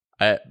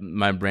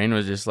my brain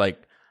was just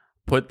like,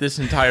 put this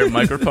entire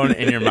microphone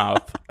in your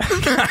mouth.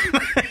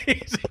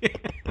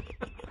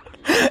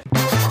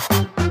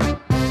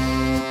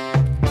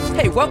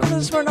 Hey, welcome to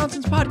the Smart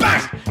Nonsense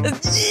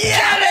Podcast.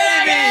 Yeah,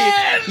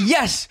 baby!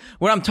 Yes!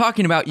 What I'm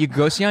talking about, you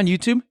go see on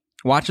YouTube,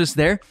 watch us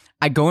there.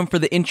 I go in for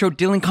the intro.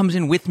 Dylan comes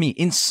in with me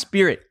in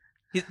spirit.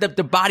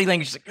 The body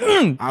language is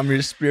like, I'm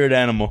your spirit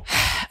animal.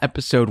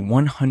 Episode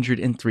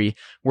 103.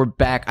 We're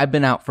back. I've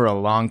been out for a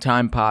long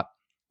time, Pop.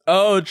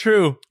 Oh,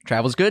 true.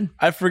 Travel's good.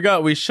 I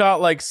forgot. We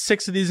shot like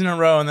 6 of these in a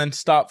row and then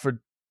stopped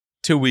for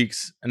 2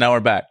 weeks, and now we're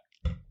back.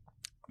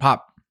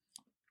 Pop,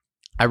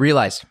 I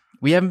realized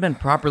we haven't been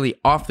properly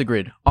off the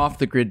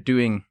grid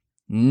doing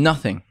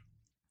nothing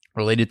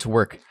related to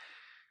work.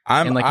 I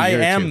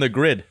am the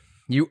grid.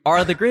 You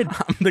are the grid.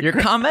 You're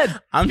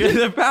ComEd. You're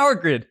the power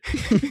grid.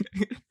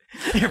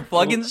 You're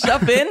plugging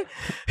stuff in.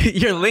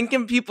 You're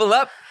linking people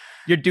up.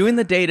 You're doing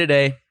the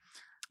day-to-day.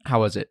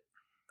 How was it?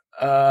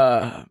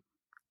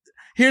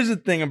 Here's the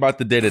thing about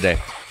the day-to-day.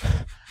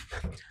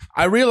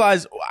 I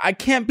realize I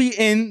can't be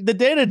in the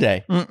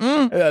day-to-day.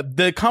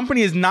 The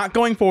company is not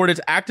going forward.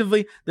 It's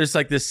actively, there's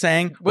like this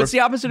saying. What's the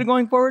opposite of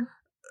going forward?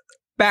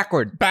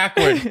 Backward.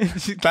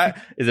 Is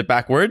it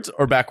backwards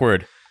or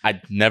backward? I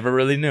never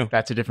really knew.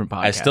 That's a different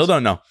podcast. I still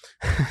don't know.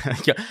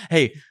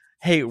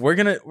 Hey, we're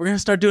gonna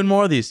start doing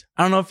more of these.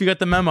 I don't know if you got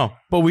the memo,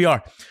 but we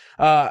are.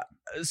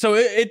 So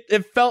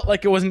it felt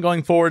like it wasn't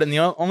going forward, and the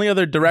only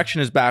other direction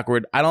is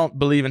backward. I don't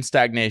believe in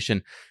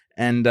stagnation,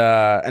 and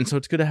so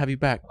it's good to have you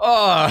back.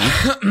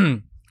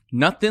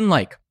 Nothing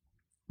like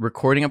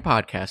recording a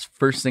podcast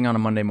first thing on a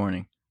Monday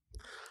morning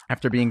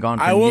after being gone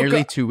for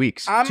nearly 2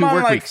 weeks. I'm two on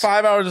work like weeks.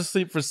 5 hours of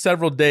sleep for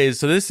several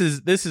days, so this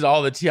is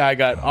all the tea I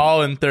got,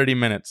 all in 30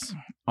 minutes.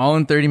 All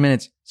in 30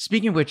 minutes.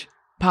 Speaking of which,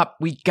 Pop,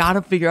 we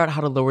gotta figure out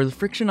how to lower the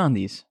friction on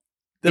these.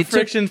 The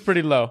friction's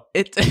pretty low.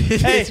 It's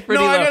Hey,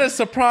 pretty no, low. I got a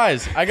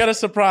surprise.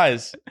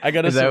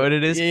 Is that what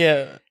it is?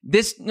 Yeah.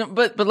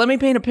 But let me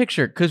paint a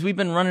picture, because we've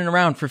been running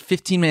around for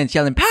 15 minutes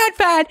yelling,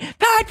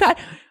 pod.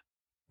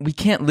 We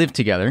can't live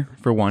together,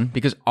 for one,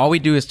 because all we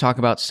do is talk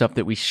about stuff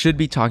that we should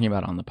be talking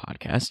about on the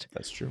podcast.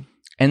 That's true.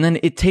 And then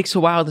it takes a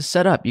while to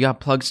set up. You got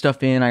to plug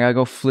stuff in. I got to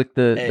go flick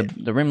the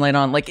rim light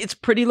on. Like, it's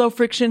pretty low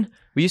friction.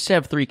 We used to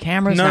have 3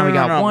 cameras. Now we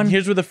got one.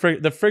 Here's where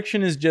the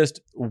friction is just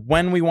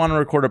when we want to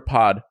record a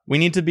pod, we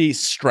need to be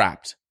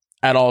strapped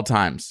at all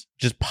times.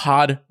 Just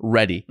pod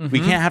ready. We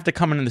can't have to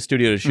come into the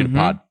studio to shoot a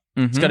pod.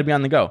 It's got to be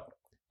on the go.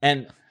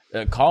 And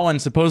Colin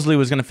supposedly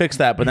was going to fix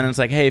that, but then it's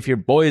like, hey, if your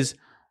boy's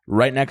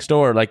right next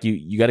door, like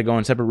you got to go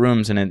in separate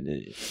rooms, and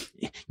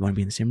you want to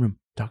be in the same room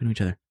talking to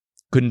each other.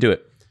 Couldn't do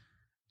it.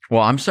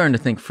 Well, I'm starting to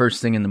think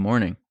first thing in the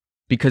morning,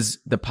 because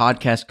the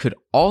podcast could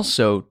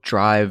also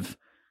drive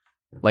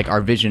like our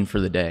vision for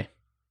the day.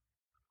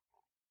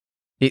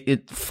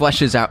 It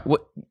fleshes out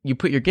what you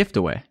put your gift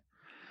away.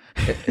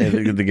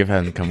 The gift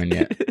hasn't come in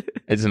yet.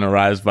 It's an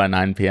arrives by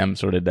 9 p.m.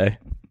 sort of day.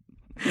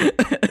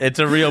 It's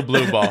a real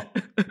blue ball.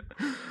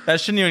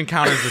 That shouldn't even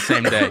count as the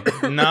same day.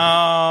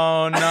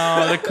 No,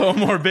 the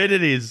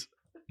comorbidities.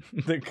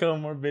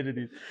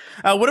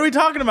 What are we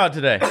talking about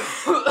today?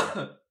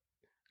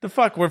 The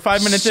fuck? We're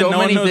 5 minutes in. No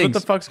one knows what the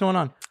fuck's going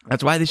on.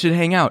 That's why they should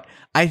hang out.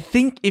 I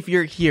think if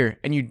you're here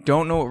and you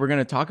don't know what we're going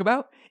to talk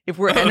about, if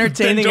we're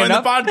entertaining join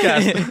enough, the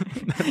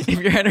podcast. if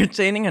you're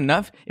entertaining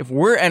enough, if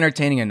we're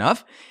entertaining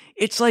enough,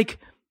 it's like,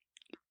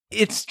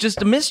 it's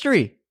just a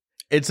mystery.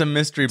 It's a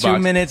mystery box. 2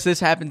 minutes, this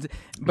happens.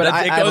 But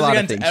it goes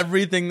against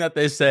everything that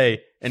they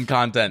say in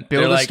content.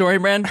 Build a story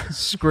brand?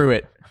 Screw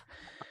it.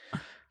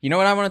 You know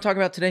what I want to talk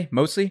about today,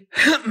 mostly?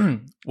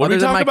 What did we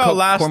talk about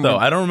last, though?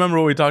 I don't remember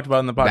what we talked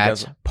about in the podcast.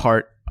 That's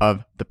part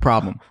of the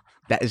problem.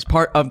 That is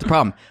part of the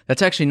problem.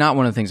 That's actually not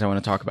one of the things I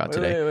want to talk about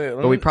today.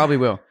 But we probably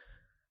will.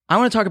 I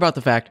want to talk about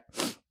the fact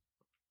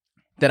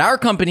that our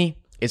company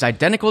is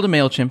identical to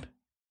MailChimp.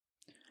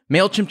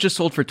 MailChimp just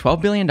sold for $12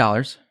 billion.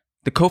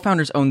 The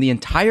co-founders own the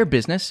entire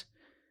business.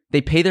 They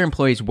pay their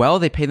employees well.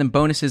 They pay them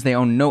bonuses. They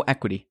own no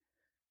equity.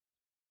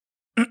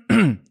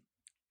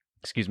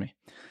 Excuse me.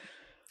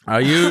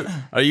 Are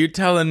you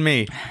telling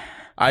me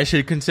I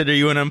should consider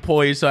you an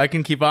employee so I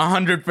can keep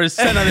 100%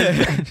 of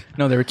it?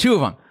 No, there were 2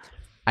 of them.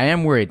 I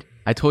am worried.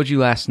 I told you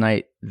last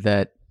night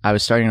that I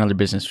was starting another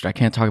business, which I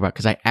can't talk about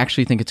because I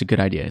actually think it's a good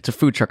idea. It's a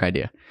food truck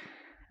idea.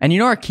 And you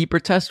know our keeper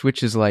test,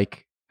 which is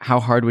like, how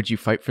hard would you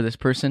fight for this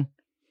person?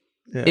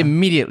 Yeah.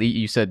 Immediately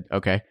you said,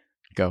 okay,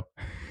 go.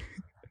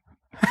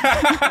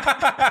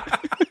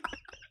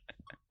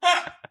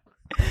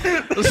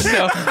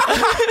 So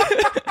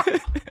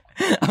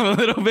I'm a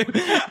little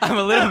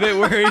bit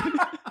worried.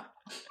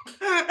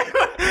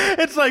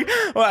 It's like,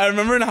 well, I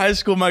remember in high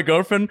school, my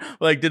girlfriend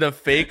like did a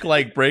fake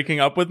like breaking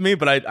up with me,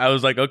 but I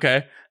was like,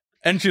 okay.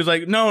 And she was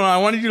like, no, I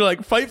wanted you to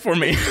like fight for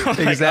me.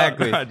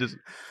 Exactly. Like, oh,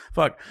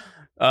 fuck.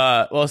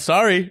 Well,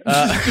 sorry.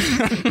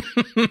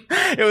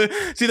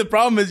 See, the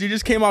problem is you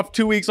just came off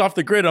 2 weeks off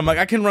the grid. I'm like,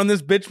 I can run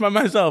this bitch by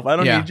myself. I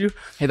don't need you.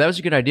 Hey, that was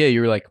a good idea.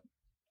 You're like,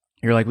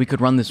 we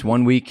could run this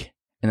 1 week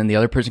and then the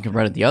other person could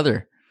run it the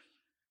other.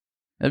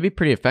 That'd be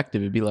pretty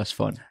effective. It'd be less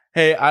fun.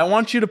 Hey, I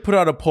want you to put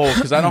out a poll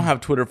because I don't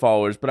have Twitter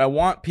followers, but I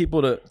want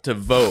people to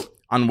vote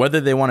on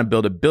whether they want to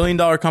build a $1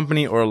 billion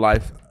company or a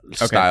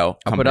lifestyle company.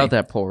 I'll put out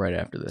that poll right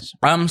after this.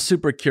 I'm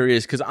super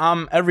curious because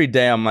every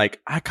day I'm like,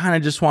 I kind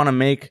of just want to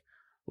make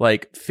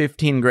like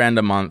 15 grand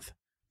a month.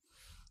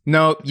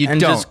 No, you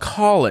and don't. Just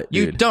call it,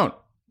 dude. You don't.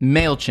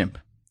 MailChimp,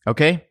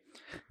 okay?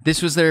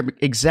 This was their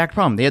exact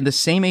problem. They had the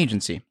same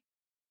agency.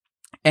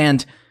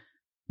 And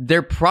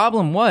their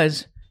problem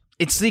was,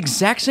 it's the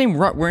exact same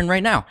rut we're in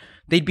right now.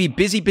 They'd be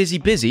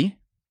busy.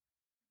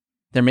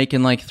 They're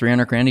making like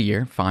 300 grand a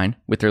year, fine.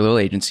 With their little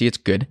agency, it's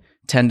good.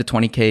 10 to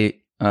 20K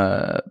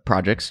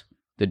projects.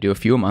 They do a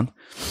few a month.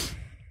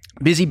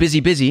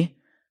 Busy.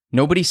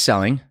 Nobody's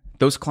selling.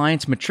 Those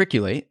clients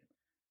matriculate.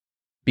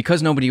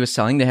 Because nobody was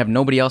selling, they have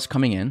nobody else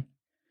coming in.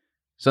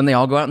 So then they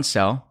all go out and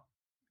sell.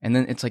 And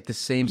then it's like the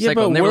same cycle.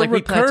 But and they we're like,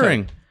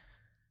 recurring.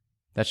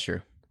 That's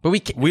true. But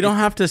we don't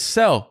have to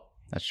sell.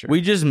 That's true.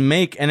 We just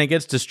make and it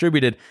gets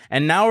distributed.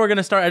 And now we're going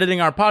to start editing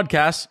our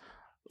podcasts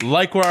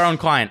like we're our own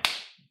client.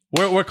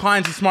 We're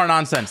clients of Smart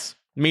Nonsense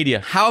Media.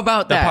 How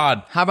about that? The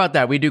pod. How about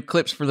that? We do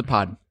clips for the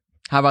pod.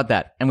 How about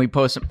that? And we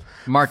post them,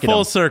 market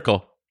Full them.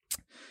 circle.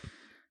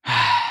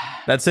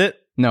 That's it?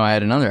 No, I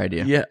had another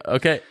idea. Yeah,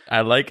 okay.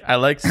 I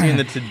like seeing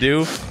the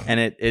to-do, and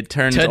it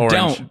turns To orange.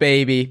 don't,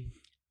 baby.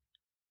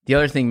 The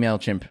other thing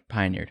MailChimp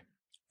pioneered.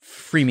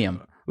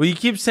 Freemium. Well, you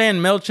keep saying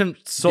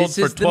MailChimp sold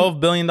for $12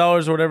 billion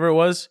or whatever it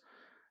was.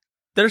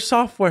 Their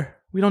software.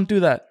 We don't do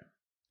that.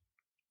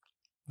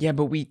 Yeah,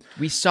 but we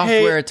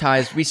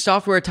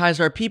softwareitize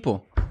our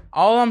people.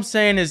 All I'm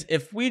saying is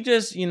if we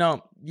just, you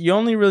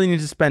only really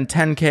need to spend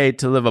 $10K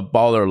to live a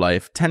baller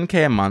life,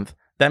 $10K a month.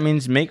 That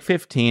means make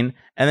 15,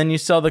 and then you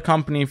sell the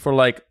company for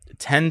like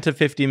 $10 to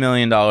 $50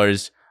 million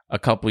a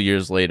couple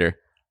years later.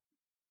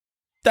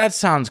 That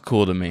sounds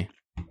cool to me.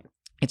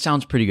 It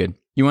sounds pretty good.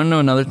 You want to know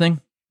another thing?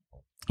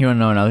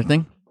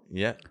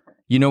 Yeah.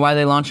 You know why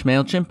they launched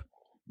MailChimp?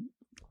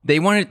 They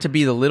wanted it to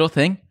be the little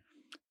thing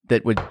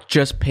that would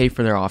just pay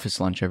for their office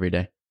lunch every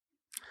day.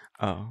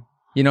 Oh.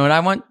 You know what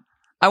I want?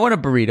 I want a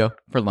burrito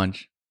for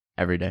lunch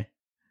every day.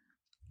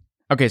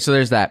 Okay, so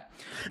there's that.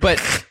 But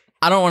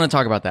I don't want to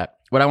talk about that.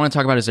 What I want to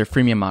talk about is their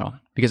freemium model,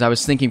 because I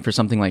was thinking for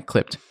something like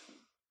Clipped.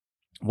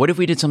 What if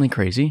we did something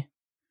crazy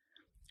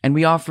and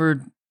we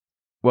offered,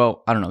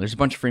 well, I don't know. There's a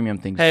bunch of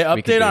freemium things. Hey,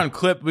 update on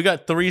Clip. We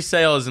got 3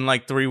 sales in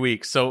like 3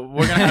 weeks, so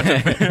we're going to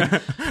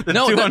have to the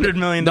 $200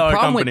 million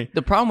company.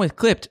 The problem with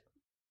Clipped,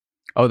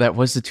 that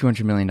was the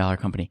 $200 million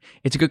company.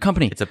 It's a good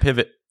company. It's a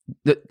pivot.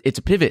 It's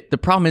a pivot. The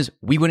problem is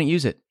we wouldn't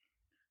use it.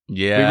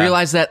 Yeah. We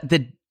realized that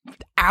the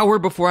hour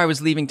before I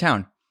was leaving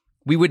town,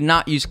 we would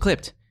not use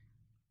Clipped.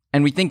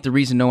 And we think the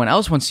reason no one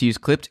else wants to use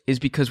Clipped is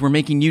because we're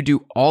making you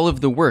do all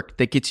of the work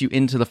that gets you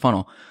into the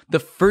funnel. The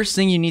first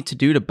thing you need to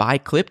do to buy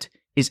Clipped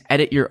is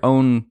edit your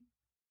own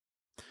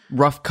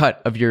rough cut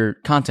of your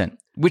content,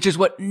 which is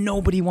what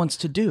nobody wants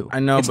to do. I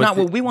know, it's not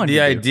what we want to do.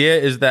 The idea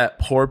is that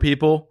poor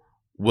people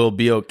will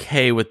be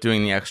okay with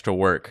doing the extra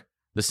work.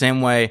 The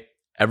same way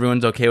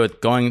everyone's okay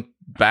with going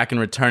back and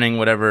returning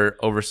whatever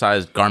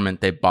oversized garment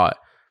they bought.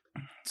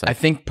 I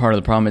think part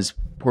of the problem is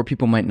poor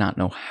people might not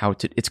know how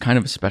to. It's kind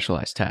of a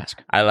specialized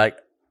task. I like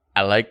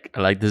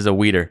this is a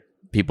weeder.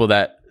 People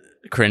that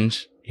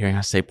cringe hearing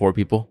us say poor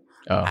people.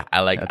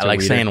 I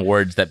like saying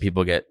words that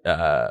people get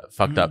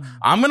fucked up.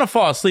 I'm gonna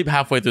fall asleep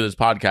halfway through this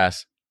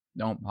podcast.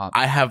 Don't pop.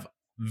 I have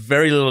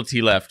very little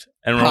tea left,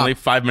 and we're only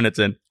 5 minutes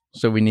in.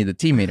 So we need the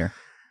tea meter.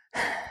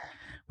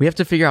 We have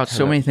to figure out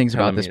so many things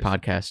about this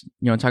podcast.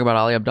 You want to talk about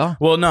Ali Abdaal?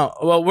 Well, no.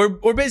 Well,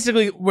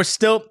 we're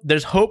still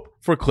there's hope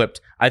for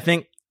Clipped. I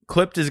think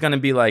Clipped is going to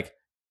be like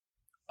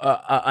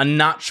a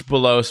notch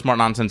below Smart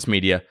Nonsense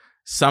Media,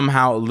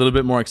 somehow a little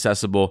bit more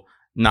accessible.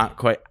 Not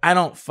quite. I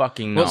don't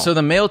fucking know. Well, so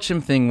the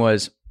MailChimp thing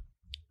was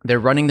they're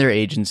running their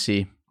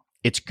agency.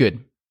 It's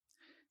good.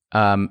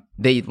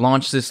 They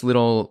launched this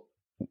little.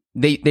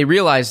 They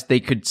realized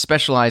they could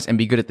specialize and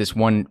be good at this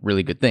one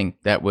really good thing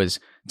that was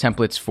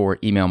templates for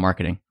email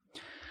marketing.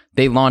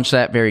 They launched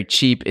that very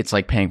cheap. It's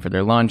like paying for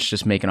their lunch,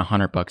 just making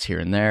 $100 here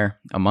and there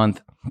a month.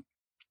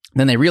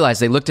 Then they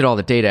realized they looked at all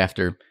the data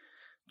after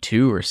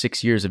 2 or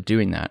 6 years of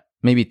doing that,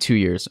 maybe 2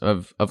 years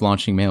of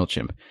launching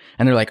MailChimp.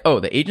 And they're like,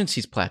 the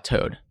agency's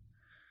plateaued.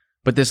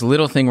 But this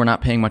little thing we're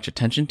not paying much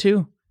attention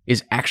to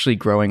is actually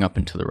growing up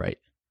and to the right.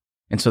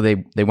 And so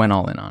they went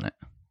all in on it.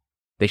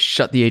 They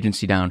shut the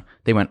agency down.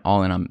 They went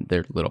all in on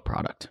their little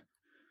product.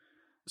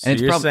 So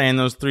and you're saying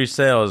those 3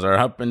 sales are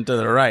up and to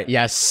the right?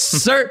 Yes,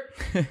 sir.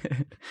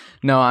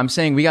 No, I'm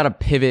saying we got to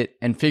pivot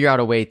and figure out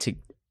a way to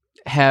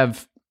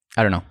have,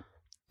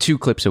 2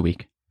 clips a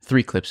week,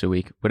 3 clips a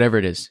week, whatever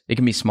it is. It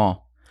can be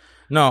small.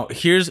 No,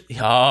 here's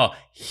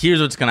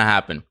what's going to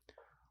happen.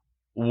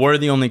 We're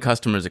the only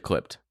customers at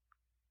Clipped.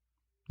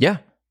 Yeah.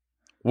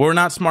 We're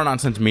not Smart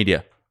Nonsense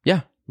Media.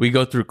 Yeah. We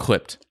go through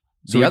Clipped.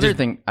 So the other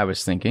thing I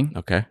was thinking,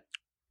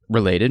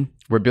 related,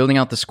 we're building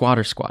out the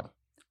Squatter Squad.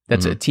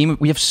 That's a team.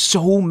 We have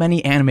so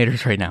many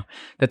animators right now.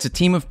 That's a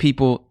team of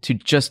people to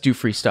just do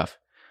free stuff.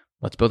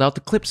 Let's build out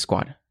the Clip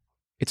Squad.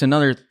 It's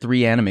another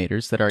 3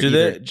 animators that are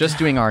either just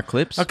doing our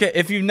clips. Okay,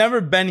 if you've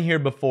never been here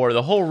before,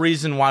 the whole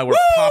reason why we're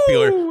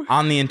popular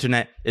on the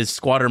internet is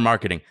squatter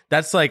marketing.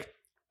 That's like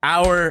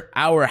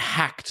our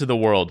hack to the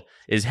world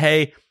is,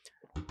 hey,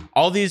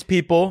 all these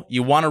people,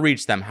 you want to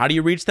reach them. How do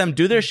you reach them?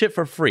 Do their shit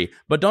for free.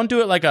 But don't do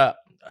it like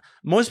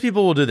most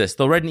people will do this.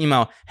 They'll write an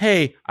email,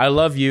 hey, I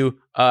love you.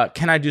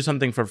 Can I do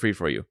something for free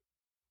for you?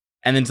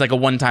 And then it's like a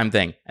one-time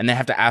thing. And they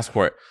have to ask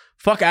for it.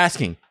 Fuck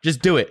asking.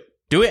 Just do it.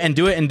 Do it and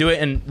do it and do it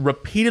and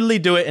repeatedly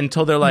do it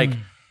until they're like,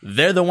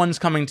 they're the ones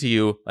coming to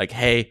you like,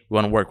 hey, we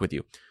want to work with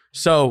you.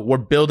 So we're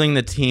building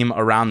the team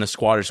around the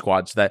Squatter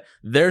Squad so that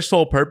their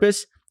sole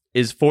purpose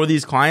is for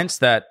these clients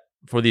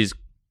for these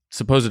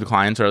supposed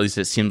clients, or at least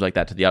it seems like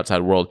that to the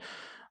outside world,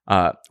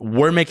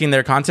 we're making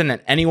their content,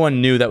 and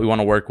anyone new that we want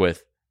to work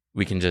with,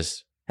 we can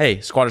just, hey,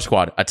 Squatter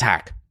Squad,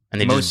 attack.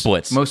 And they just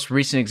blitz. Most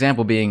recent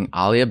example being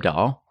Ali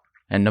Abdaal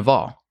and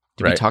Naval.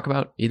 Did we talk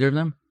about either of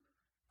them?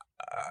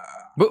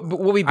 But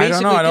what we basically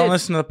I don't know. I don't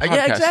listen to the podcast.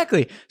 Yeah,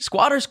 exactly.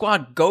 Squatter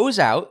Squad goes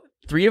out,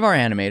 3 of our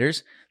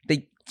animators,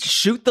 they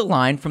shoot the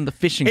line from the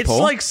fishing pole.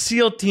 It's like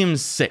SEAL Team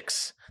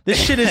 6. This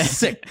shit is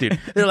sick, dude.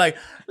 They're like,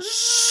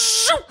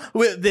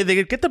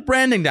 they get the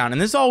branding down,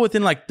 and this is all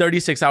within like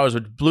 36 hours,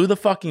 which blew the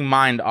fucking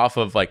mind off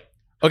of like,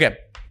 okay,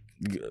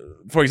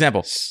 for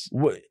example,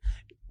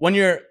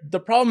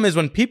 the problem is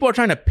when people are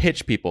trying to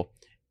pitch people,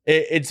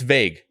 it's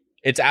vague.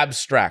 It's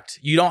abstract.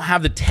 You don't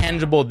have the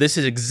tangible, this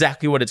is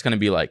exactly what it's going to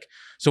be like.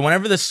 So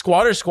whenever the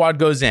Squatter Squad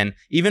goes in,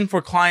 even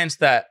for clients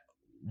that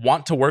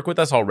want to work with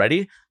us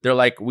already, they're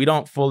like, we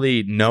don't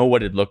fully know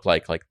what it looked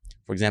like. Like,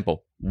 for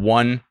example,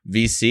 one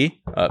VC,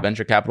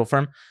 venture capital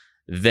firm,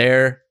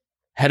 their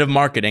head of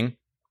marketing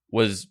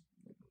was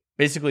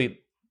basically,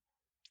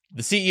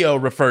 the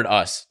CEO referred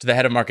us to the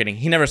head of marketing.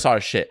 He never saw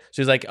our shit.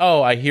 So he's like,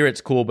 oh, I hear it's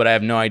cool, but I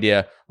have no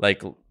idea.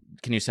 Like,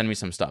 can you send me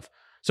some stuff?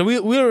 So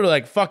we were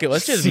like, fuck it,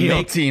 let's just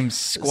SEAL Team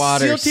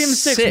Squatter SEAL Team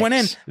 6 went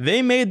in.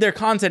 They made their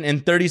content in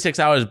 36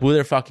 hours, blew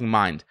their fucking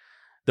mind.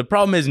 The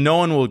problem is no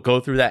one will go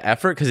through that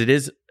effort because it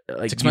is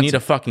like, you need a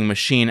fucking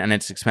machine and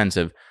it's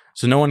expensive.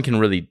 So no one can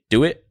really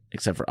do it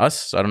except for us.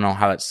 So I don't know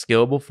how that's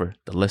scalable for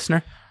the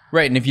listener.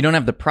 Right, and if you don't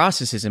have the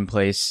processes in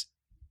place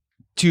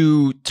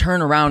to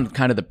turn around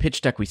kind of the pitch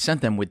deck we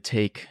sent them would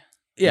take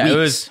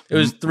weeks, it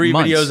was 3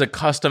 months. videos, a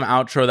custom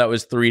outro that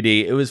was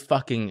 3D. It was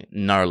fucking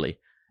gnarly.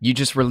 You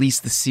just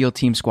release the SEAL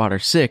Team Squatter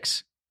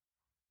 6,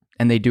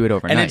 and they do it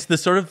overnight. And it's the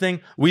sort of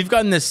thing, we've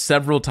gotten this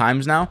several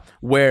times now,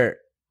 where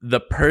the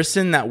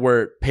person that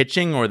we're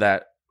pitching or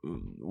that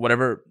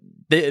whatever,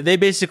 they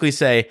basically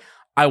say,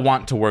 I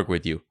want to work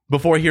with you,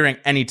 before hearing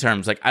any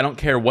terms. Like, I don't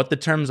care what the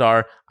terms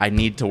are, I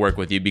need to work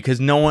with you, because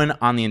no one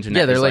on the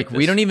internet they're is like this.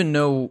 We don't even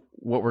know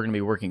what we're going to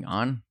be working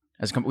on.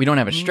 We don't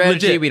have a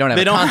strategy. We don't have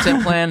a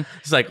content plan.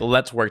 It's like,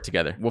 let's work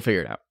together. We'll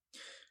figure it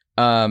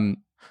out.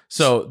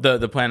 So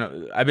the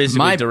plan, I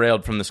basically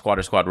derailed from the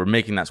Squatter Squad. We're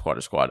making that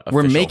Squatter Squad official.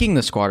 We're making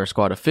the Squatter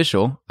Squad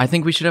official. I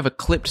think we should have a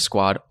clipped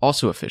squad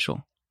also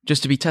official,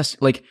 just to be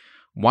tested. Like,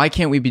 why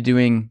can't we be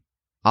doing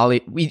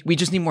Ali? We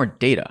just need more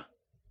data.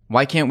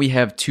 Why can't we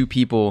have 2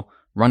 people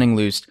running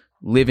loose,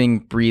 living,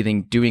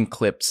 breathing, doing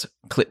clips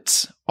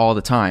all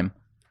the time?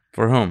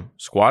 For whom?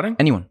 Squatting?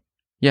 Anyone.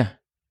 Yeah.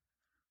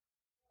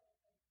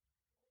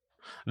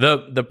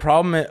 The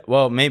problem is,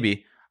 well,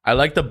 maybe. I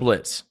like the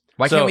blitz.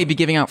 Why can't we be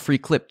giving out free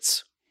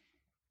clips?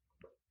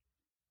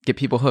 Get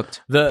people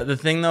hooked. The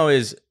thing though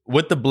is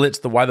with the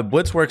blitz, why the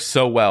blitz works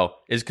so well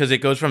is because it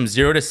goes from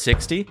 0 to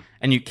 60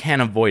 and you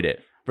can't avoid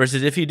it.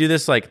 Versus if you do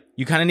this, like,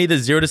 you kind of need the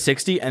 0 to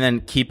 60 and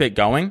then keep it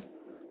going,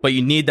 but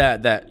you need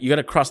that you got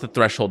to cross the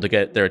threshold to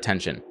get their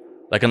attention.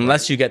 Like,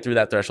 unless you get through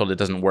that threshold, it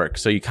doesn't work.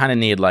 So you kind of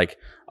need like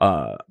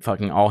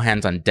fucking all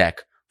hands on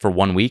deck for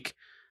 1 week,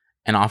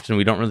 and often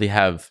we don't really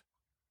have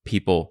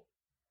people.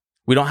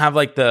 We don't have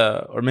like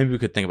or maybe we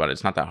could think about it.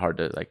 It's not that hard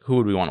to, like, who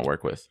would we want to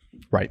work with?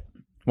 Right.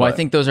 Well, I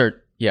think those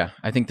are,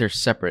 I think they're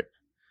separate.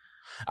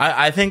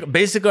 I think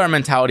basically our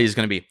mentality is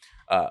going to be,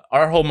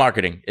 our whole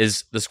marketing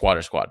is the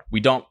Squatter Squad. We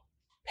don't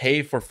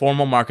pay for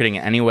formal marketing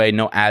in any way,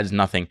 no ads,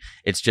 nothing.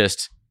 It's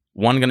just,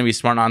 going to be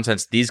smart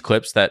nonsense, these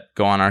clips that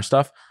go on our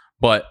stuff,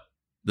 but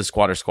the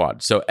Squatter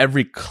Squad. So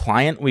every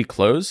client we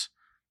close,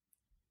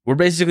 we're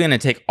basically going to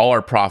take all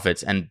our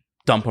profits and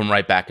dump them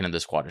right back into the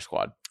Squatter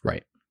Squad.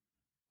 Right.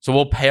 So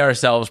we'll pay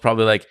ourselves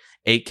probably like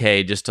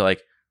 $8,000 just to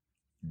like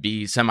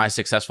be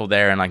semi-successful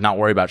there and like not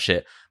worry about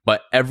shit.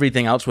 But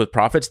everything else with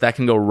profits, that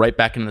can go right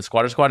back into the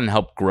Squatter Squad and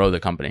help grow the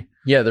company.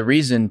 Yeah, the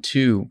reason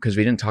too, because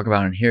we didn't talk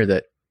about in here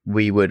that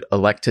we would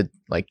elect to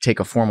like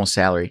take a formal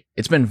salary.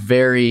 It's been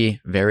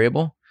very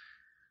variable,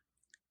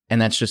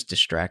 and that's just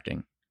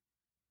distracting.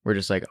 We're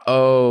just like,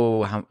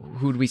 oh,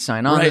 who do we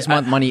sign on this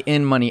month? Money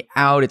in, money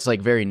out. It's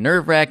like very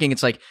nerve-wracking.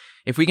 It's like,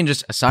 if we can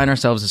just assign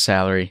ourselves a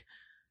salary,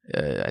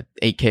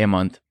 $8,000 a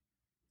month,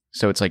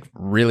 so it's like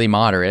really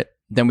moderate,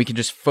 then we can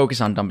just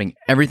focus on dumping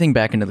everything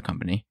back into the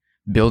company,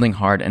 building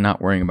hard, and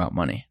not worrying about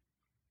money.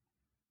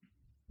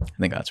 I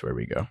think that's where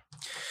we go.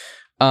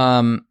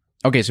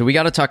 Okay, so we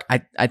got to talk.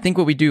 I think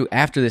what we do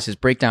after this is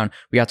break down.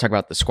 We got to talk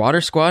about the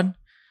Squatter Squad,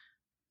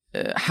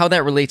 how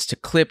that relates to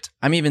Clipped,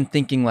 I'm even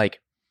thinking like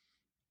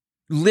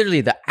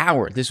literally the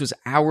hour. This was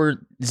hour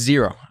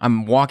 0.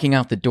 I'm walking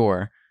out the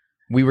door.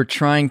 We were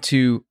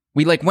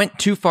we like went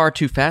too far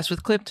too fast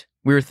with Clipped.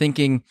 We were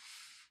thinking,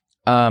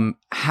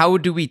 how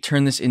do we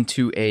turn this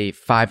into a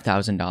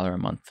 $5,000 a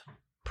month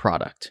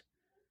product?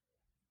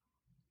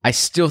 I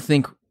still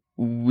think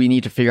we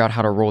need to figure out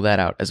how to roll that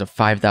out as a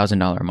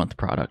 $5,000 a month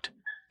product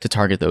to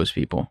target those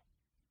people.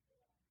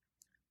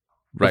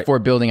 Right. Before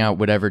building out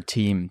whatever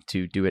team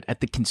to do it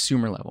at the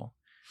consumer level,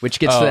 which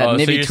gets to that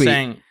nitty so you're tweet.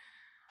 Saying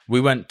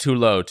we went too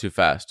low, too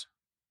fast.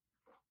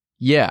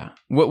 Yeah.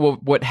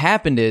 What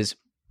happened is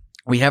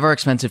we have our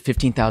expensive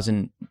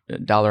 $15,000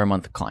 a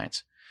month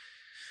clients.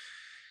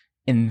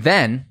 And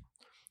then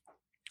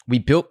we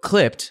built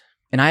Clipped,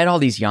 and I had all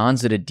these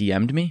Yans that had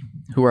DM'd me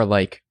who are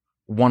like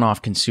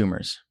one-off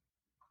consumers.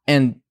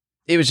 And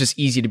it was just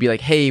easy to be like,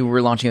 hey,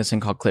 we're launching this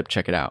thing called Clipped,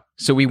 check it out.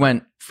 So we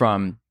went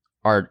from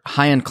our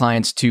high-end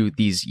clients to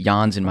these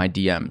Yans in my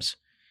DMs.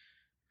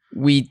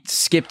 We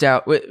skipped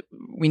out.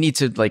 We need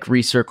to like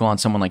recircle on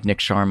someone like Nick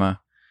Sharma,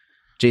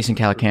 Jason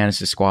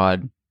Calacanis'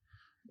 squad.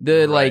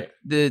 It's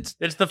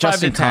the Justin 5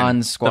 to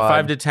 10 squad. The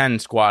 5 to 10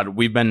 squad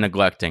we've been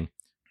neglecting.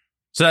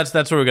 So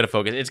that's where we're gonna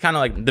focus. It's kind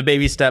of like the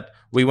baby step.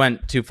 We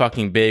went too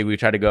fucking big. We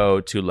tried to go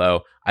too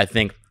low. I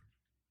think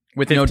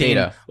with 15, no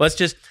data. Let's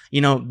just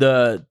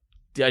the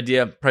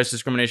idea of price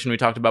discrimination we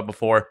talked about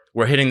before.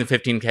 We're hitting the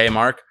 15K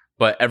mark.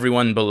 But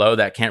everyone below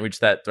that can't reach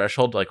that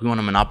threshold. Like we want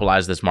to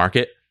monopolize this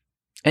market.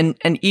 And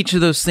each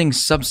of those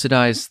things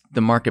subsidize the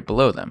market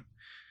below them.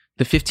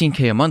 The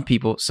 15K a month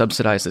people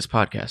subsidize this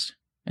podcast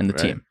and the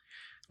team.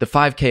 The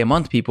 5K a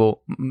month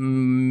people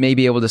may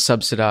be able to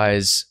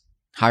subsidize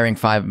hiring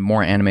 5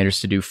 more animators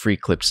to do free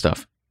Clipped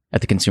stuff at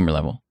the consumer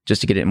level,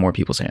 just to get it in more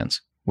people's hands,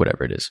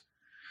 whatever it is.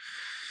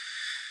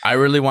 I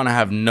really want to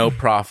have no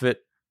profit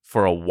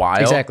for a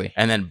while. Exactly.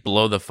 And then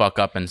blow the fuck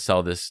up and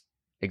sell this.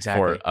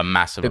 Exactly. For a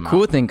massive amount. The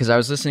cool thing, because I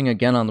was listening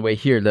again on the way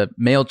here, the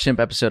MailChimp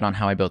episode on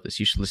how I built this.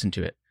 You should listen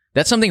to it.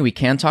 That's something we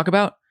can talk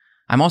about.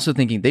 I'm also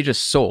thinking they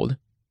just sold.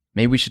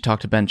 Maybe we should talk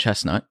to Ben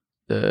Chestnut,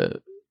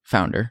 the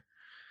founder.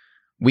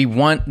 We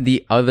want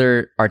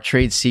our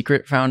trade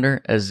secret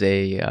founder as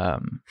a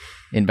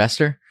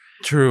investor.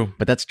 True.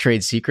 But that's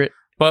trade secret.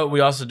 But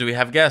do we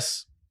have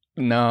guests?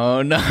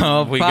 No.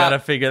 We got to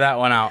figure that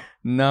one out.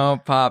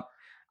 No, Pop.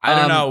 I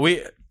don't know.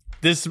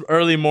 This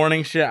early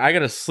morning shit, I got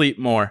to sleep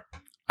more.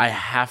 I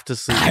have to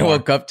sleep more. I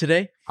woke up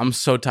today. I'm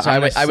so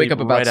tired. So I wake up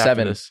about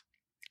 7.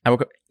 I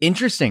woke up.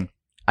 Interesting.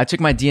 I took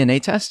my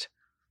DNA test.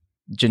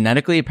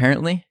 Genetically,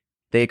 apparently,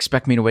 they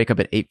expect me to wake up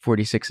at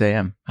 8:46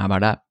 a.m. How about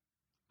that?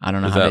 I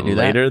don't know how they do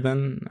that. Later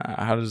than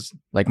how does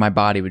like my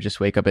body would just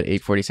wake up at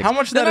 8:46. How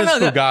much of that is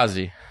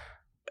Fugazi?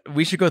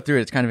 We should go through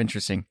it. It's kind of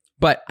interesting.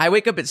 But I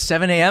wake up at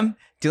 7 a.m.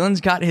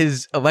 Dylan's got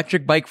his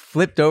electric bike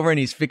flipped over and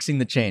he's fixing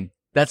the chain.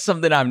 That's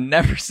something I've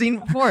never seen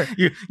before.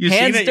 you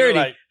Hands seen it,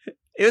 dirty.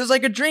 It was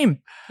like a dream.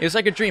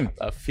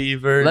 A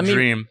fever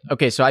dream.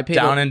 Okay, so I paid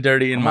down and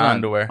dirty in my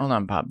underwear. Hold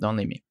on, Pop. Don't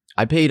leave me.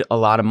 I paid a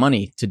lot of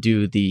money to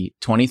do the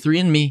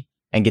 23andMe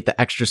and get the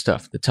extra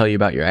stuff to tell you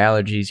about your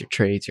allergies, your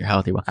traits, your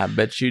healthy. I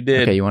bet you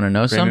did. Okay, you want to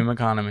know some? Premium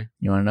economy.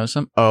 You want to know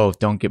some? Oh,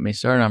 don't get me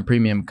started on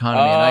premium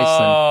economy in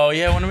Iceland. Oh,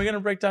 yeah. When are we going to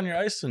break down your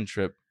Iceland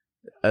trip?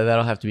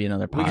 That'll have to be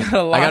another pod. We got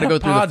a lot I got to go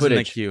through the footage. In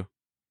the queue.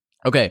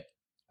 Okay.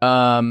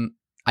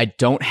 I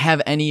don't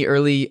have any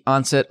early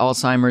onset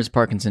Alzheimer's,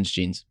 Parkinson's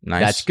genes.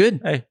 Nice. That's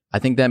good. Hey. I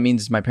think that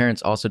means my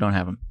parents also don't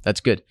have them.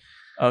 That's good.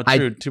 Oh,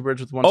 true. 2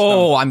 birds with one stone.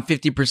 Oh, I'm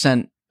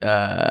 50%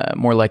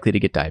 more likely to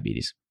get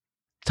diabetes.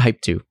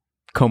 Type 2.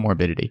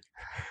 Comorbidity.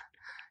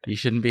 You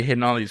shouldn't be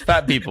hitting all these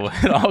fat people.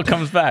 It all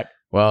comes back.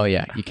 Well,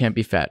 yeah. You can't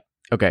be fat.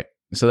 Okay.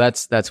 So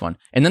that's one.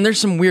 And then there's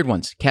some weird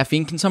ones.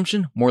 Caffeine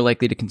consumption, more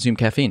likely to consume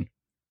caffeine.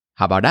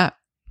 How about that?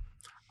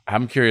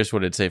 I'm curious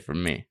what it'd say for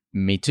me.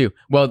 Me too.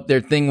 Well,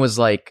 their thing was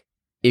like,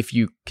 if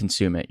you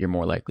consume it, you're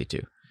more likely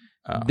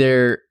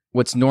to.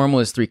 What's normal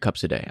is 3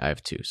 cups a day. I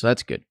have 2, so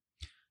that's good.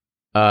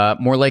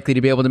 More likely to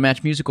be able to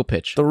match musical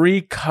pitch.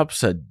 3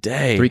 cups a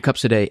day. 3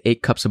 cups a day,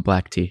 8 cups of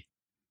black tea.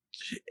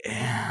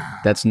 Yeah.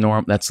 That's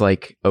normal. That's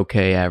like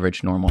okay,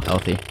 average, normal,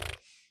 healthy.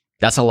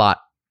 That's a lot.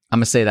 I'm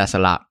gonna say that's a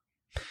lot.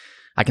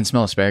 I can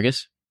smell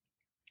asparagus.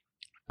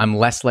 I'm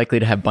less likely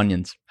to have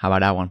bunions. How about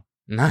that one?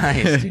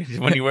 Nice, dude.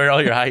 When you wear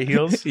all your high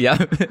heels.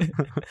 Yeah.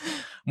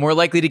 More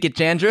likely to get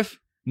dandruff.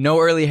 No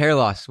early hair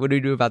loss. What do we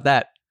do about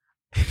that?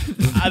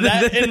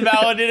 That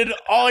invalidated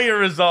all your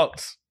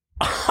results.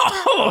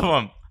 All of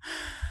them.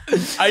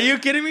 Are you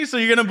kidding me? So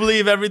you're going to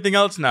believe everything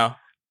else now?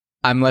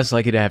 I'm less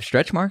likely to have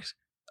stretch marks.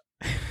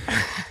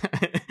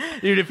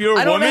 Dude, if you're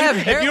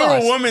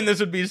a woman,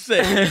 this would be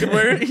sick. You could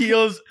wear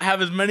heels,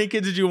 have as many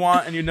kids as you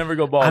want, and you'd never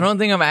go bald. I don't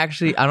think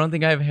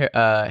I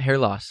have hair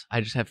loss.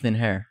 I just have thin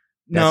hair.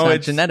 That's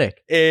not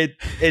genetic. It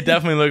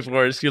definitely looks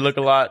worse. You look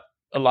a lot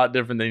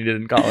different than you did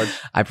in college.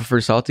 I prefer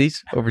salties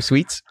over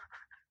sweets.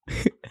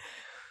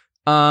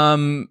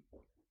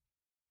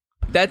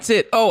 That's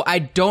it. Oh, I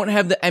don't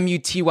have the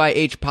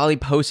MUTYH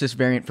polyposis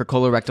variant for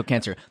colorectal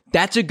cancer.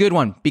 That's a good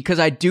one because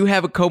I do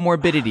have a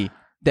comorbidity.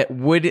 that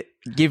would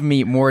give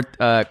me more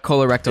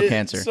colorectal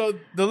cancer. So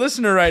the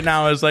listener right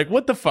now is like,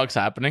 what the fuck's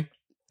happening?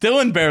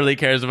 Dylan barely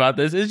cares about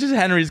this. It's just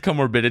Henry's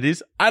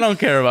comorbidities. I don't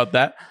care about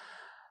that.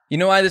 You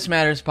know why this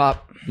matters,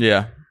 Pop?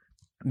 Yeah.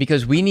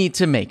 Because we need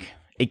to make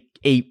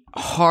a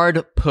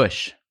hard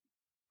push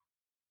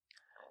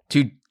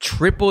to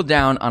triple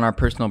down on our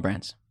personal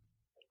brands.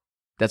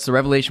 That's the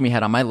revelation we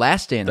had on my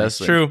last day in That's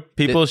wrestling. true.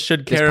 People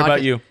should care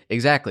about you.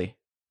 Exactly.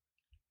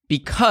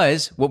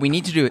 Because what we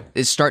need to do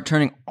is start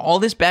turning all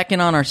this back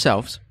in on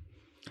ourselves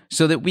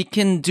so that we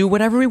can do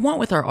whatever we want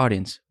with our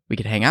audience. We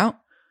could hang out.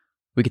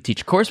 We could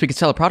teach a course. We could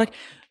sell a product.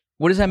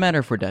 What does that matter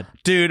if we're dead?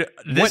 Dude,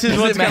 this is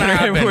what's going to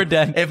happen. If we're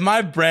dead? If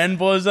my brand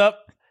blows up,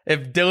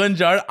 if Dylan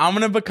Jard, I'm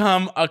going to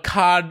become a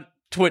COD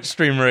Twitch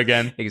streamer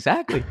again.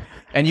 Exactly.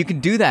 And you can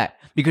do that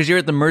because you're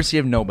at the mercy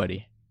of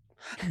nobody.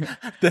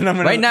 Then I'm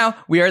gonna... Right now,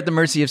 we are at the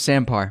mercy of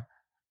Sampar.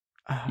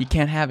 You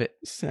can't have it.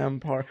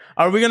 Sampar.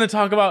 Are we going to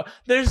talk about...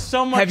 There's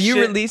so much Have you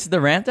shit. released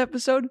the rant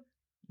episode?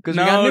 Because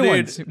No, we got new dude.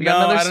 ones. We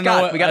got another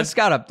Scott. We got a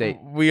Scott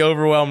update. We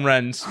overwhelm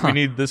Rens. We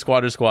need the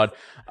squatter squad.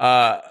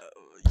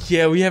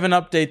 Yeah, we have an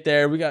update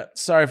there.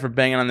 Sorry for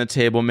banging on the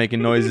table,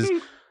 making noises.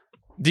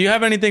 Do you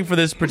have anything for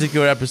this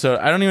particular episode?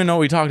 I don't even know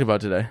what we talked about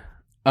today.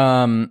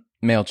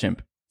 MailChimp.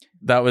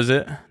 That was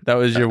it? That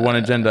was your one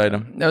agenda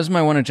item? That was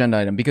my one agenda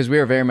item because we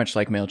are very much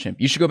like MailChimp.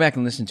 You should go back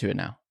and listen to it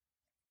now.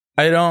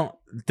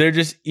 They're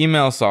just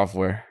email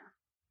software.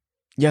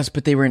 Yes,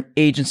 but they were an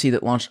agency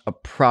that launched a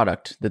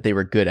product that they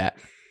were good at.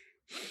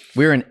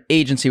 We're an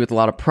agency with a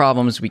lot of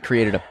problems. We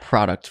created a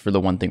product for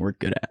the one thing we're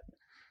good at.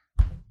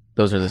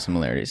 Those are the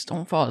similarities.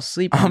 Don't fall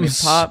asleep on me,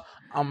 Pop.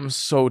 I'm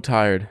so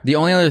tired. The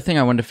only other thing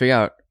I wanted to figure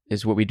out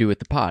is what we do with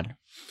the pod.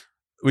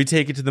 We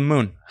take it to the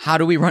moon. How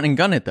do we run and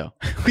gun it, though?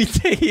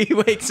 He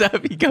wakes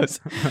up, he goes,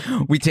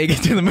 we take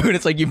it to the moon.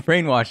 It's like you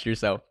brainwashed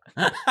yourself.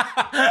 I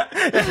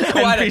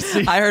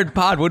heard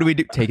pod. What do we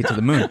do? Take it to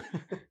the moon.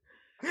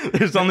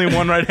 There's only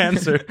one right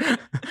answer.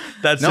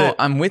 That's no, it.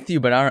 I'm with you,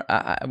 but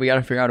we got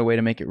to figure out a way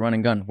to make it run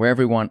and gun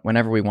wherever we want,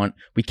 whenever we want.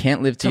 We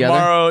can't live together.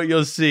 Tomorrow,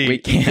 you'll see. We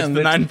can't it's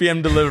the 9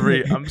 p.m.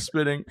 delivery. I'm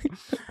spitting.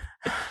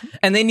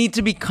 And they need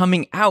to be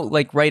coming out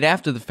like right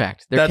after the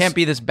fact. There can't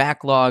be this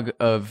backlog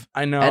of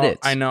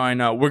edits. I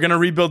know. We're going to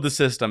rebuild the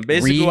system.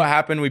 Basically, what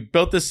happened, we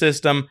built the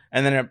system,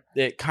 and then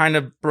it kind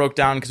of broke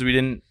down because we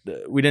didn't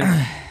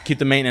keep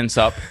the maintenance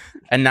up.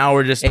 And now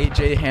we're just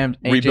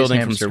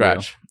rebuilding from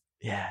scratch.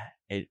 Wheel. Yeah.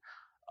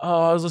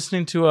 I was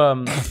listening to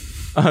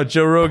a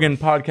Joe Rogan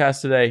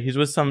podcast today. He's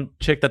with some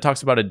chick that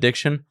talks about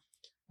addiction,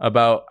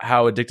 about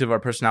how addictive our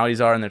personalities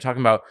are. And they're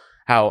talking about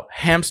how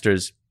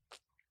hamsters,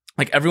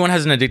 like everyone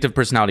has an addictive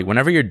personality.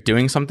 Whenever you're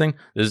doing something,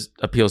 this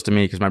appeals to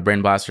me because my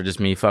brain blasts are just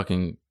me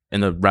fucking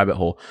in the rabbit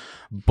hole.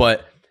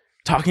 But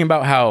talking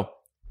about how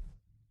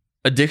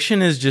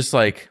addiction is just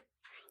like,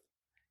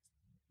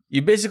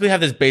 you basically have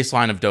this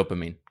baseline of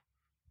dopamine.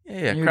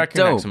 Yeah, You're crack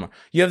your dope. neck some more.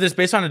 You have this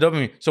baseline of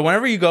dopamine. So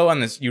whenever you go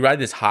on this, you ride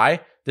this high,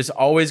 there's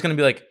always going to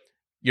be like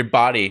your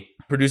body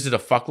produces a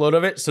fuckload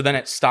of it. So then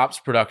it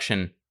stops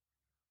production.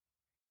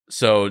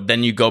 So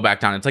then you go back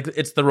down. It's like,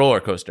 it's the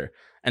roller coaster.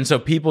 And so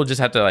people just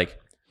have to like,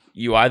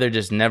 you either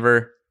just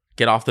never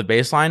get off the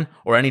baseline,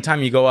 or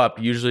anytime you go up,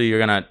 usually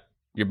your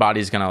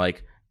body's going to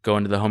like go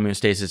into the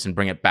homeostasis and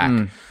bring it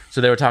back.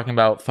 So they were talking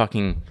about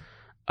fucking,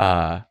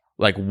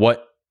 like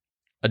what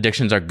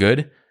addictions are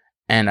good.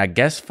 And I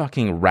guess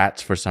fucking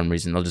rats, for some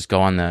reason, they'll just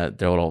go on their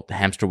little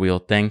hamster wheel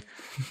thing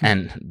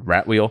and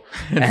rat wheel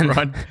and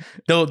run.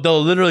 They'll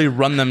literally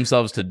run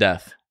themselves to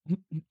death.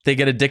 They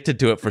get addicted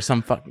to it for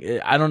some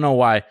I don't know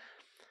why.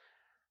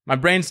 My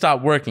brain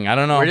stopped working. I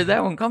don't know. Where did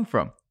that one come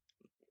from?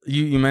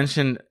 You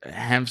mentioned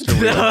hamster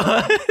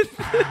wheel.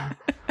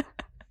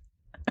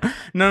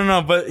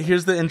 No. But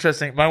here's the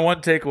interesting. My one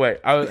takeaway.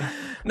 I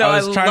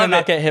was trying to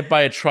not get hit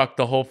by a truck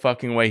the whole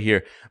fucking way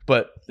here.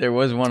 But there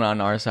was one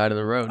on our side of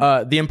the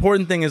road. The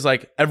important thing is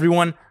like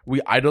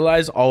we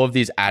idolize all of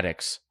these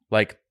addicts,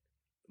 like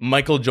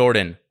Michael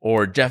Jordan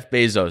or Jeff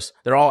Bezos.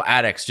 They're all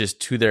addicts just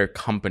to their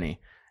company.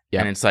 Yeah.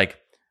 And it's like,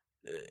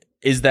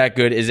 is that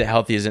good? Is it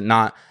healthy? Is it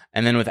not?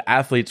 And then with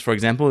athletes, for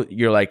example,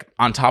 you're like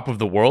on top of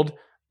the world,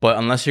 but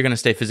unless you're going to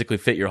stay physically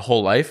fit your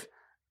whole life,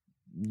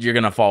 you're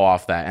going to fall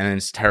off that. And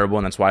it's terrible.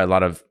 And that's why a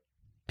lot of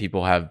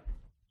people have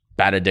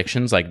bad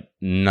addictions. Like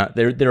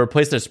they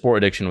replace their sport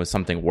addiction with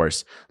something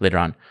worse later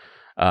on.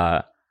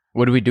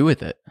 What do we do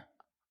with it?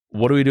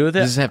 What do we do with it?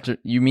 Does this have to?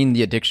 You mean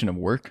the addiction of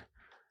work?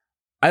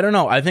 I don't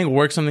know. I think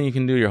work's something you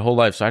can do your whole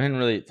life. So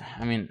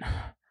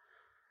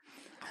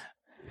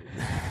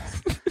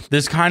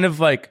there's kind of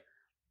like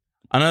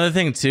another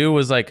thing too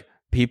was like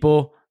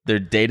people, their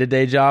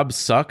day-to-day job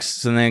sucks.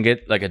 So they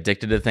get like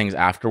addicted to things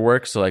after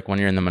work. So like when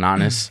you're in the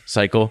monotonous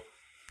cycle,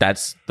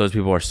 those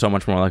people are so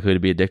much more likely to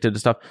be addicted to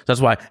stuff. So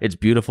that's why it's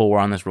beautiful we're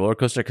on this roller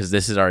coaster, because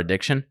this is our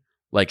addiction.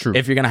 Like True.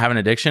 If you're going to have an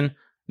addiction,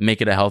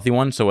 make it a healthy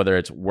one. So whether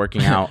it's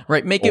working out.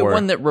 Right. Make it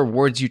one that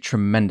rewards you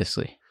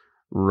tremendously.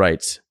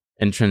 Right.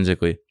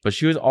 Intrinsically. But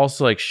she was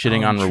also like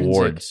shitting on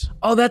rewards.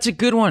 Oh, that's a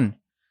good one.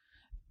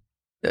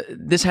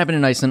 This happened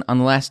in Iceland on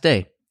the last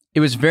day.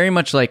 It was very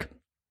much like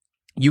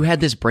you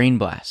had this brain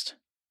blast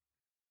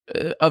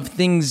of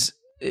things.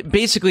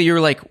 Basically,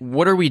 you're like,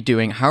 what are we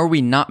doing? How are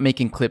we not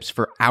making clips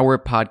for our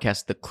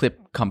podcast, the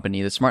Clip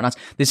Company, the Smart Knots?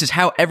 This is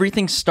how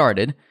everything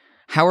started.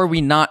 How are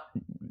we not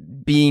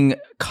being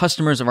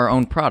customers of our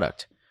own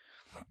product?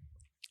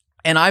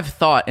 And I've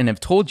thought and have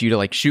told you to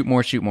like shoot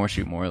more,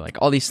 like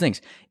all these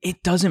things.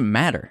 It doesn't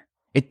matter.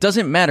 It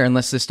doesn't matter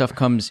unless this stuff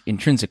comes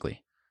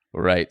intrinsically.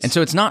 Right. And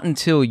so it's not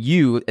until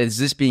you, as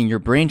this being your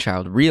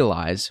brainchild,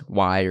 realize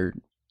why or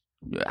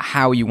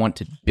how you want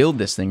to build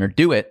this thing or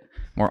do it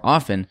more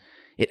often.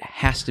 It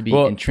has to be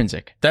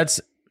intrinsic. That's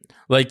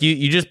like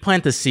you just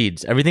plant the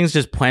seeds. Everything's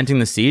just planting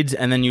the seeds,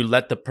 and then you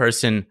let the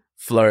person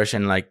flourish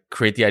and like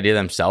create the idea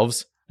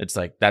themselves. It's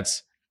like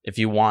that's if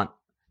you want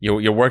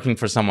you're working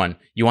for someone,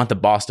 you want the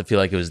boss to feel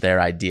like it was their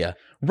idea.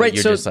 Right.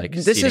 You're so just, like,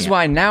 this is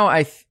why now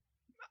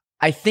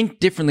I think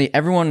differently.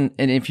 Everyone,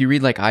 and if you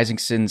read like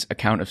Isaacson's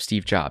account of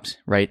Steve Jobs,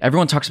 right?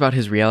 Everyone talks about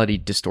his reality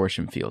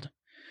distortion field,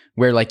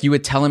 where like you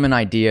would tell him an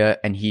idea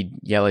and he'd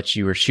yell at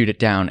you or shoot it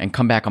down and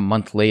come back a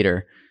month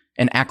later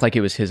and act like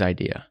it was his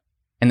idea.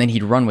 And then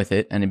he'd run with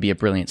it and it'd be a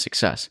brilliant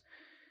success.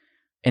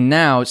 And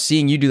now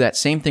seeing you do that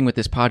same thing with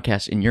this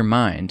podcast in your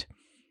mind,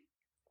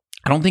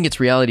 I don't think it's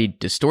reality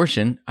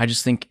distortion. I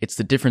just think it's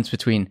the difference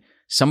between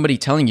somebody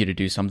telling you to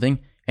do something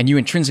and you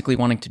intrinsically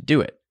wanting to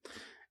do it.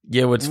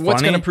 Yeah, what's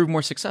going to prove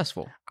more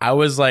successful? I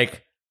was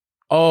like,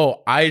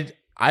 oh, I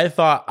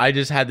thought I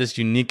just had this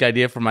unique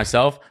idea for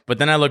myself, but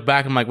then I look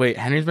back and I'm like, wait,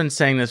 Henry's been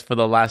saying this for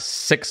the last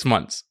 6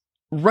 months.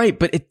 Right,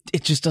 but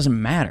it just doesn't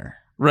matter.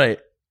 Right.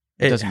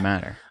 It doesn't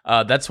matter.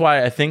 That's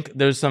why I think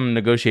there's some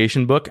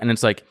negotiation book, and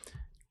it's like,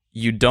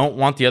 you don't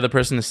want the other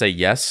person to say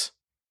yes.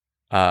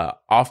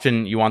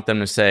 Often you want them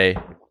to say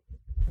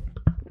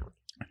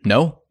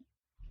no.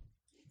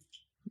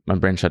 My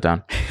brain shut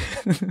down.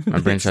 My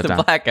brain shut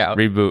down. Blackout.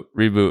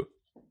 Reboot.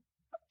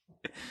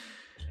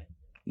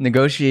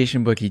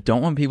 Negotiation book. You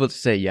don't want people to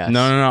say yes.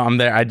 No. I'm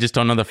there. I just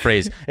don't know the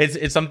phrase.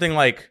 It's something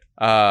like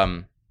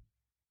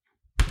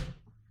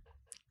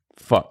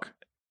fuck.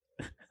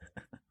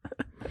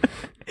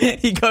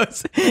 He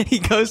goes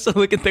to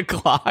look at the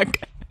clock.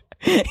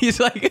 He's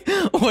like,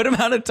 what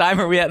amount of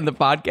time are we at in the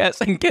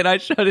podcast? And can I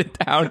shut it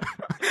down?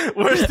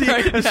 Where's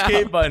the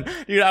escape button?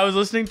 Dude, I was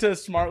listening to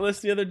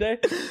Smartlist the other day.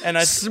 And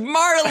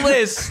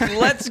Smartlist!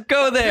 Let's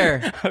go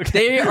there. Okay.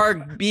 They are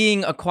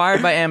being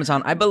acquired by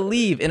Amazon, I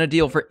believe, in a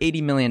deal for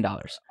 $80 million.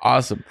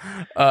 Awesome.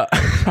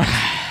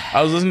 I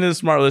was listening to the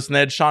Smartlist and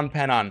they had Sean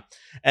Penn on.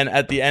 And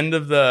at the end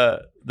of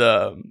the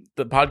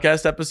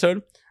podcast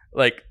episode,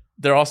 like,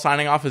 they're all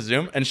signing off of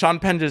Zoom, and Sean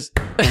Penn just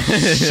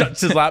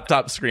shuts his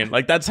laptop screen.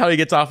 Like, that's how he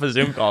gets off of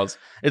Zoom calls.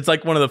 It's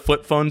like one of the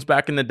flip phones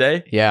back in the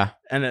day. Yeah.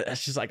 And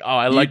it's just like, oh,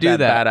 I like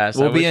that badass.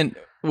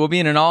 We'll be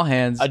in an all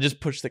hands. I just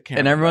push the camera.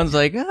 And everyone's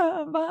like,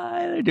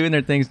 bye. They're doing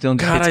their things. Dylan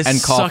God, I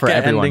end call suck for at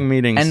everyone. ending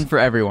meetings. And for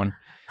everyone.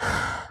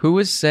 Who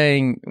was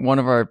saying, one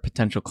of our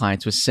potential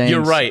clients was saying...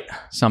 You're right.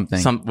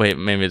 Something. Wait,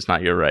 maybe it's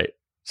not you're right.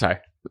 Sorry.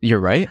 You're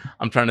right?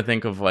 I'm trying to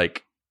think of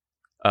like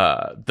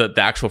the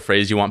actual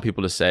phrase you want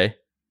people to say.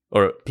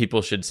 Or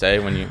people should say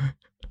when you...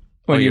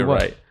 you're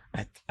right.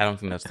 I don't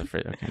think that's the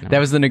phrase. Okay, no. That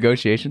was the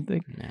negotiation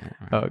thing?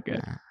 Nah, okay.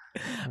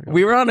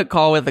 We were on a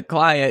call with a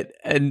client,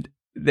 and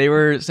they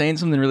were saying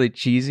something really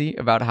cheesy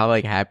about how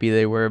like happy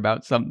they were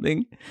about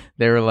something.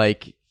 They were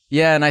like,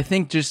 yeah, and I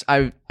think just...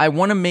 I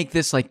want to make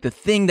this like the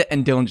thing that...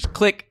 And Dylan just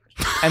click,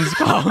 ends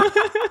call.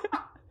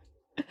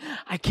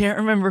 I can't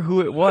remember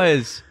who it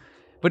was,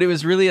 but it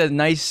was really a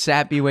nice,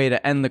 sappy way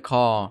to end the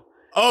call.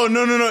 Oh,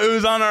 no. It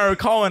was on our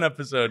call-in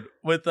episode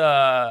with...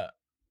 Sahil,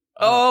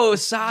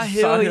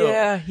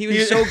 yeah. He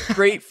was so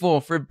grateful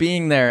for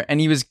being there.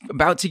 And he was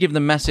about to give the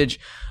message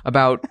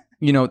about,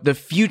 the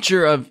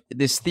future of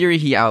this theory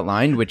he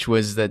outlined, which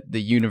was that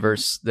the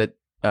universe, that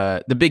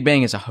the Big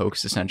Bang is a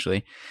hoax,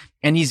 essentially.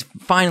 And he's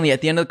finally,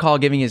 at the end of the call,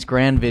 giving his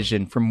grand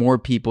vision for more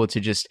people to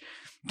just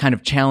kind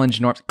of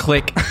challenge North.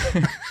 Click.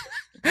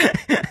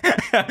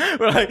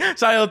 We're like,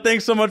 Sahil,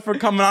 thanks so much for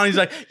coming on. He's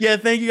like, yeah,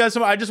 thank you guys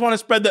so much. I just want to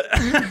spread the...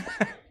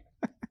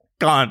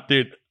 Come on,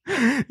 dude.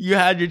 You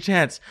had your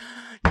chance.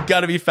 You got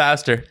to be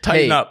faster.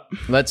 Tighten up.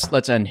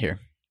 Let's end here.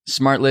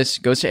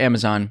 Smartlist goes to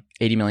Amazon,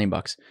 $80 million.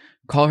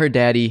 Call Her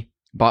Daddy,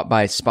 bought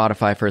by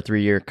Spotify for a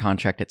 3-year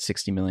contract at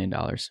 $60 million.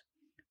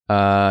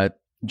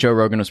 Joe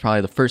Rogan was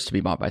probably the first to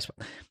be bought by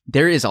Spotify.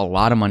 There is a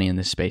lot of money in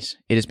this space.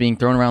 It is being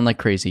thrown around like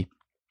crazy.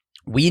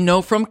 We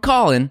know from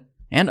Colin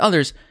and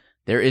others,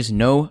 there is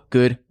no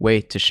good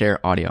way to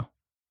share audio.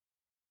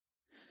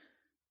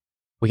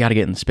 We got to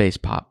get in the space,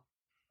 Pop.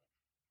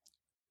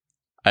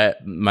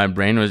 My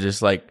brain was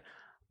just like,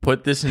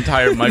 put this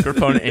entire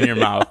microphone in your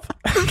mouth.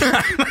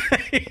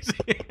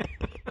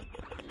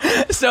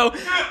 So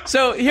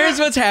here's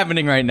what's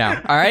happening right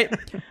now. All right.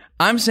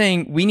 I'm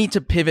saying we need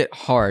to pivot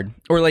hard,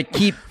 or like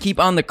keep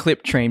on the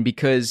clip train,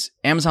 because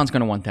Amazon's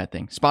going to want that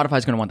thing.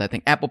 Spotify's going to want that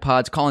thing. Apple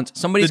Pods, Collins,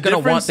 somebody's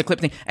going to want the clip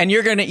thing. And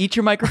you're going to eat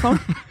your microphone?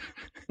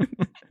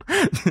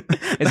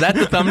 Is that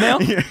the thumbnail?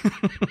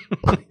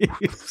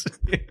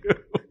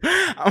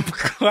 I'm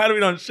glad we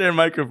don't share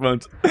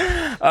microphones.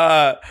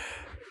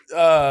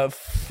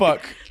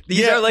 Fuck.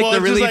 These are like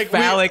the really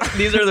phallic.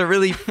 These are the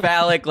really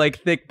phallic, like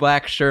thick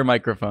black Shure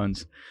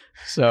microphones.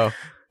 So,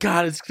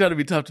 God, it's gotta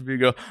be tough to be a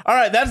girl. All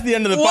right, that's the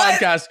end of the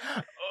podcast.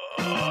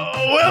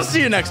 We'll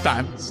see you next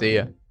time. See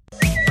ya.